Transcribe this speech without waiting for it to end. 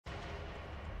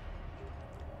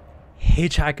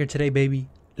Hitchhiker today, baby.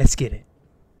 Let's get it.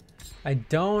 I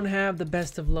don't have the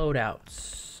best of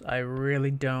loadouts. I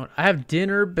really don't. I have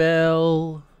dinner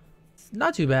bell.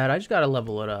 Not too bad. I just gotta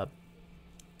level it up.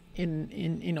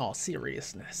 In all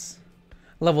seriousness,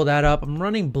 level that up. I'm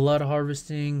running blood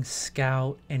harvesting,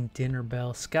 scout, and dinner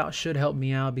bell. Scout should help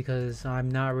me out because I'm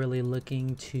not really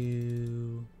looking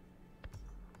to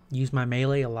use my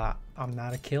melee a lot. I'm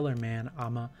not a killer, man.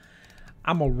 I'm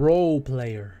a role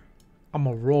player. I'm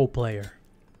a role player.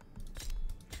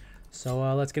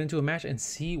 So let's get into a match and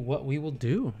see what we will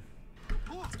do.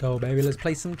 Let's go, baby. Let's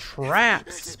play some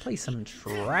traps. Let's play some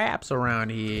traps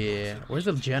around here. Where's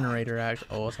the generator actually?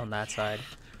 Oh, it's on that side.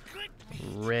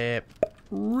 Rip.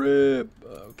 Rip.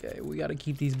 Okay, we got to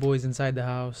keep these boys inside the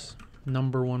house.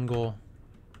 Number one goal.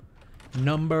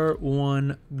 Number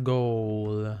one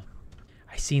goal.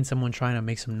 I seen someone trying to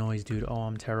make some noise, dude. Oh,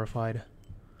 I'm terrified.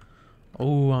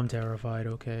 Oh, I'm terrified.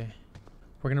 Okay.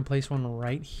 We're going to place one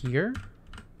right here.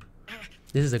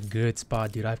 This is a good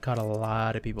spot, dude. I've caught a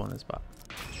lot of people in this spot.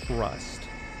 Trust.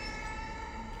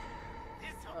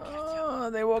 Oh,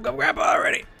 they woke up Grandpa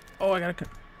already. Oh, I gotta...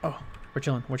 Oh, we're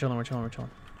chilling. We're chilling. We're chilling. We're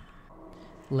chilling.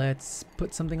 Let's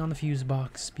put something on the fuse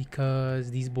box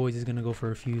because these boys is going to go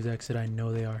for a fuse exit. I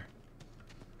know they are.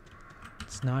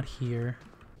 It's not here.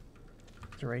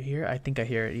 Is it right here? I think I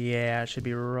hear it. Yeah, it should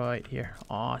be right here.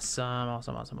 Awesome.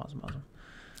 Awesome. Awesome. Awesome. Awesome.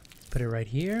 Put it right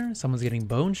here. Someone's getting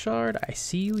bone shard. I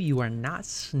see you. You are not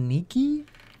sneaky.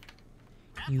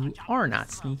 You are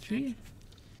not sneaky.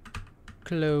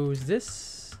 Close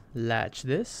this. Latch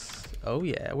this. Oh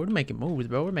yeah, we're making moves,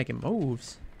 bro. We're making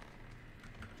moves.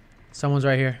 Someone's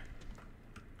right here.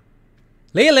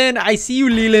 Leland, I see you,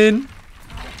 Leland.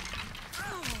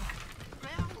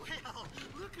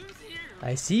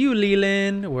 I see you,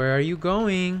 Leland. Where are you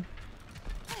going?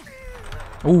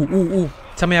 Ooh, ooh, ooh.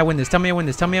 Tell me I win this. Tell me I win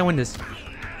this. Tell me I win this.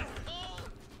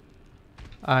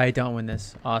 I don't win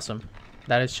this. Awesome.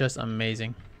 That is just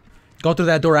amazing. Go through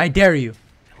that door. I dare you.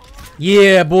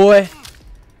 Yeah, boy.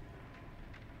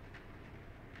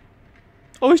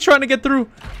 Oh, he's trying to get through.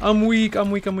 I'm weak.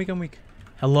 I'm weak. I'm weak. I'm weak.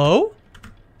 Hello?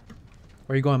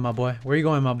 Where you going, my boy? Where you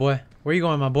going, my boy? Where you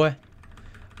going, my boy?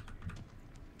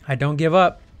 I don't give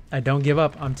up. I don't give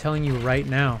up. I'm telling you right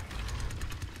now.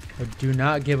 I do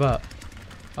not give up.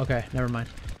 Okay, never mind.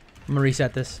 I'm gonna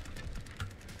reset this.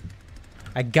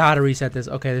 I gotta reset this.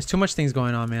 Okay, there's too much things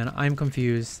going on, man. I'm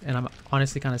confused, and I'm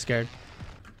honestly kind of scared.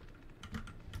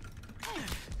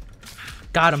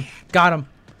 Got him. Got him.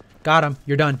 Got him.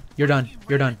 You're done. You're done.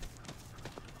 You're done.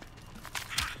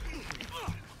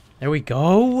 There we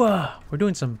go. We're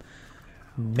doing some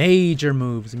major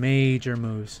moves. Major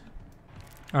moves.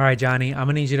 All right, Johnny. I'm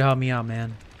gonna need you to help me out,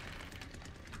 man.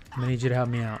 I'm gonna need you to help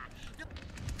me out.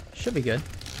 Should be good.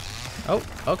 Oh,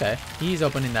 okay. He's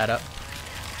opening that up.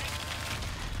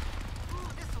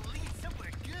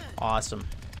 Awesome.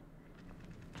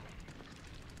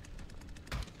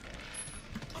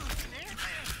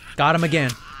 Got him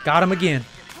again. Got him again.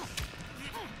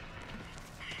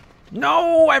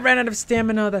 No, I ran out of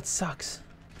stamina. That sucks.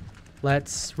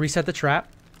 Let's reset the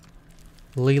trap.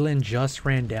 Leland just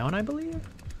ran down, I believe.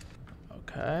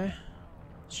 Okay.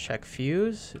 Let's check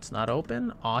fuse. It's not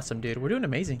open. Awesome, dude. We're doing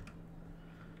amazing.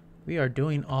 We are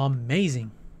doing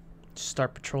amazing. Just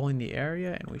start patrolling the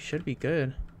area and we should be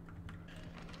good.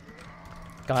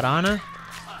 Got Anna.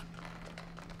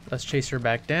 Let's chase her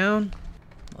back down.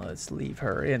 Let's leave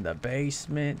her in the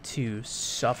basement to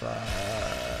suffer.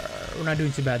 We're not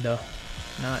doing too bad though.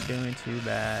 Not doing too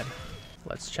bad.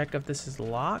 Let's check if this is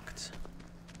locked.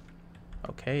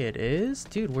 Okay, it is.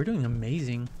 Dude, we're doing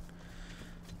amazing.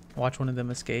 Watch one of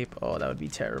them escape. Oh, that would be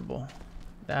terrible.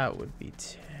 That would be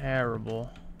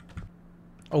terrible.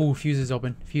 Oh, fuse is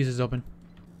open. Fuse is open.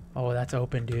 Oh, that's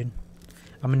open, dude.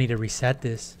 I'm gonna need to reset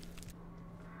this.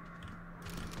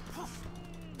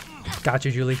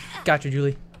 Gotcha, Julie. Gotcha,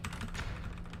 Julie.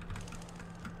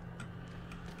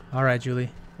 All right, Julie.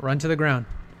 Run to the ground.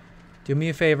 Do me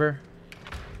a favor.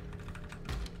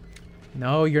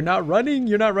 No, you're not running.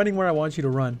 You're not running where I want you to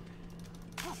run.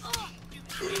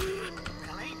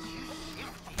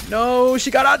 No, she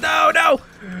got out. No,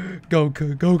 no. Go,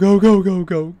 go, go, go, go, go,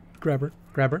 go. Grab her.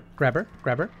 Grab her. Grab her.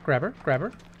 Grab her. Grab her. Grab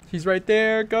her. She's right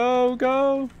there. Go,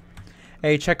 go.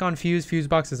 Hey, check on fuse. Fuse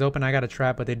box is open. I got a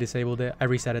trap, but they disabled it. I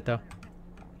reset it, though.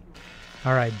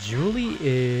 All right, Julie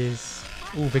is...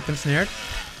 Ooh, victim snared.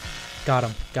 Got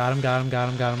him. Got him, got him, got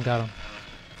him, got him, got him.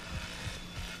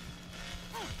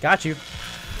 Got you.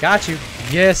 Got you.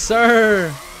 Yes,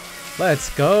 sir.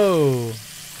 Let's go.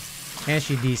 And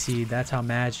she DC'd. That's how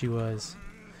mad she was.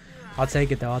 I'll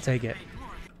take it, though. I'll take it.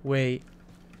 Wait.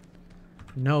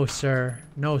 No, sir.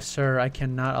 No, sir. I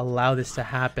cannot allow this to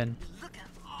happen.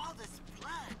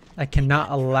 I cannot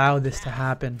allow this to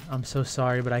happen. I'm so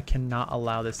sorry, but I cannot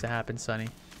allow this to happen, Sonny.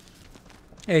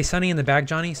 Hey, Sonny in the back,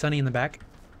 Johnny. Sonny in the back.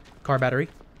 Car battery.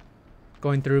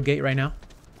 Going through gate right now.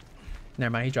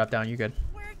 Never mind, he dropped down. You're good.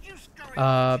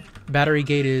 Battery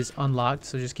gate is unlocked,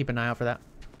 so just keep an eye out for that.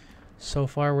 So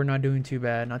far, we're not doing too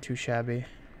bad. Not too shabby.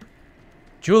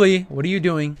 Julie, what are you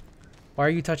doing? Why are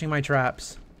you touching my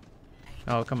traps?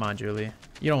 Oh, come on, Julie.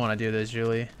 You don't want to do this,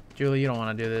 Julie. Julie, you don't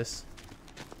want to do this.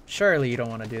 Surely you don't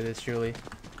want to do this, Julie.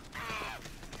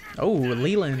 Oh,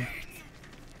 Leland.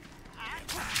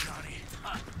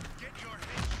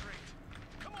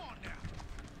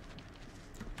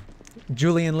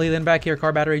 Julie and Leland back here.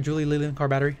 Car battery. Julie, Leland, car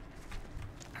battery.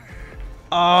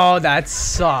 Oh, that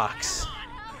sucks.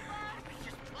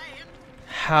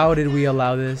 How did we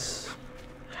allow this?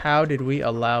 How did we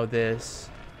allow this?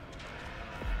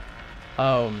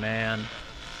 Oh, man.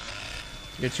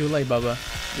 You're too late, Bubba.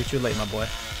 You're too late, my boy.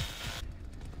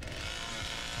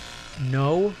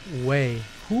 No way.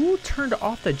 Who turned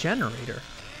off the generator?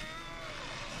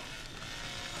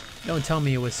 Don't tell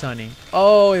me it was Sunny.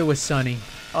 Oh, it was Sunny.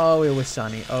 Oh, it was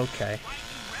Sunny. Okay.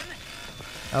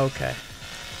 Okay.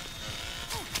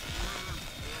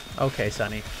 Okay,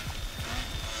 Sunny.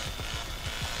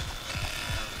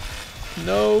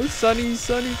 No, Sunny,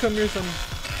 Sunny, come here, Sunny.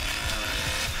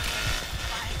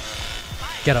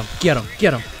 Get him, get him,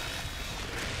 get him.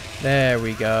 There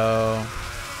we go.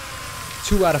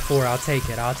 2 out of 4. I'll take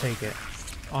it. I'll take it.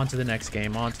 On to the next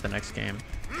game. On to the next game.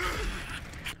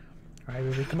 All right,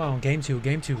 baby. Come on. Game 2.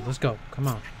 Game 2. Let's go. Come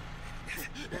on.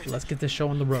 Let's get this show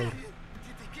on the road.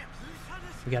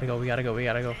 We gotta go. We gotta go. We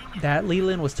gotta go. That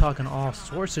Leland was talking all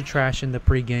sorts of trash in the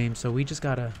pregame, so we just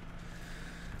gotta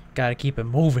keep it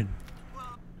moving.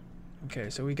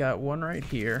 Okay, so we got one right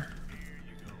here.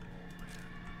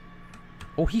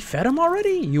 Oh, he fed him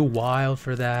already? You wild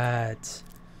for that.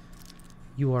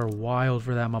 You are wild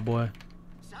for that, my boy.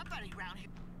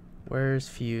 Where's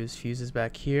Fuse? Fuse is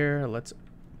back here. Let's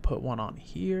put one on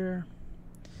here.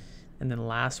 And then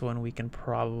last one, we can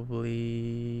probably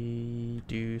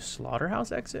do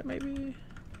Slaughterhouse exit, maybe?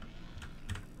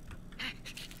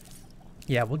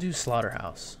 Yeah, we'll do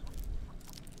Slaughterhouse.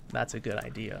 That's a good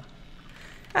idea.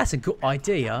 That's a good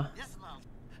idea.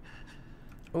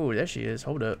 Oh, there she is.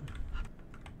 Hold up.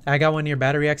 I got one near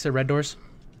battery exit, red doors.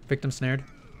 Victim snared.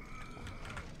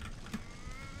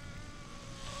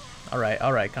 All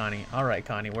right, Connie. All right,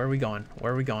 Connie. Where are we going?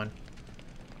 Where are we going?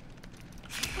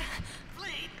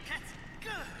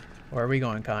 Where are we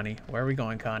going, Connie? Where are we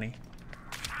going, Connie?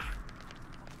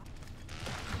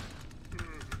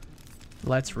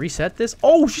 Let's reset this.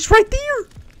 Oh, she's right there.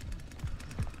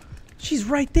 She's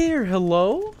right there.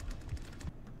 Hello?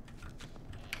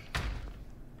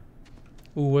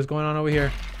 Ooh, what's going on over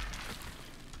here?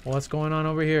 What's going on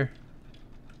over here?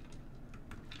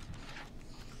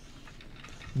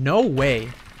 No way.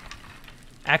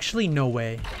 Actually, no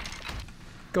way.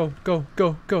 Go, go,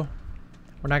 go, go.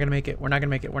 We're not gonna make it. We're not gonna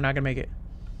make it. We're not gonna make it.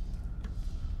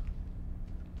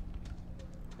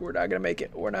 We're not gonna make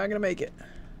it. We're not gonna make it.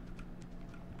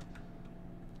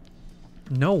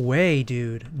 No way,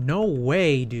 dude. No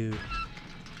way, dude.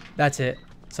 That's it.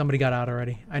 Somebody got out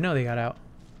already. I know they got out.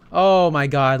 Oh my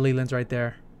god, Leland's right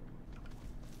there.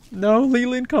 No,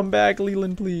 Leland, come back.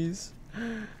 Leland, please.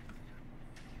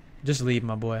 Just leave,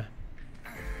 my boy.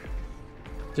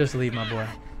 Just leave, my boy.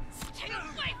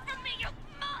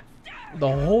 The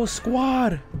whole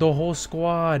squad. The whole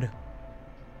squad.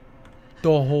 The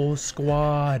whole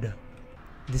squad.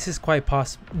 This is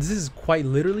quite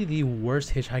literally the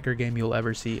worst Hitchhiker game you'll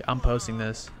ever see. I'm posting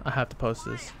this. I have to post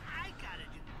this.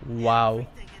 Wow.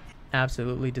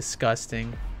 Absolutely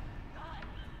disgusting.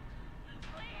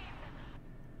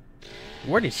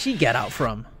 Where did she get out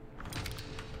from?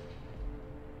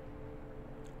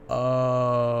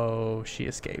 Oh, she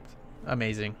escaped.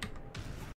 Amazing.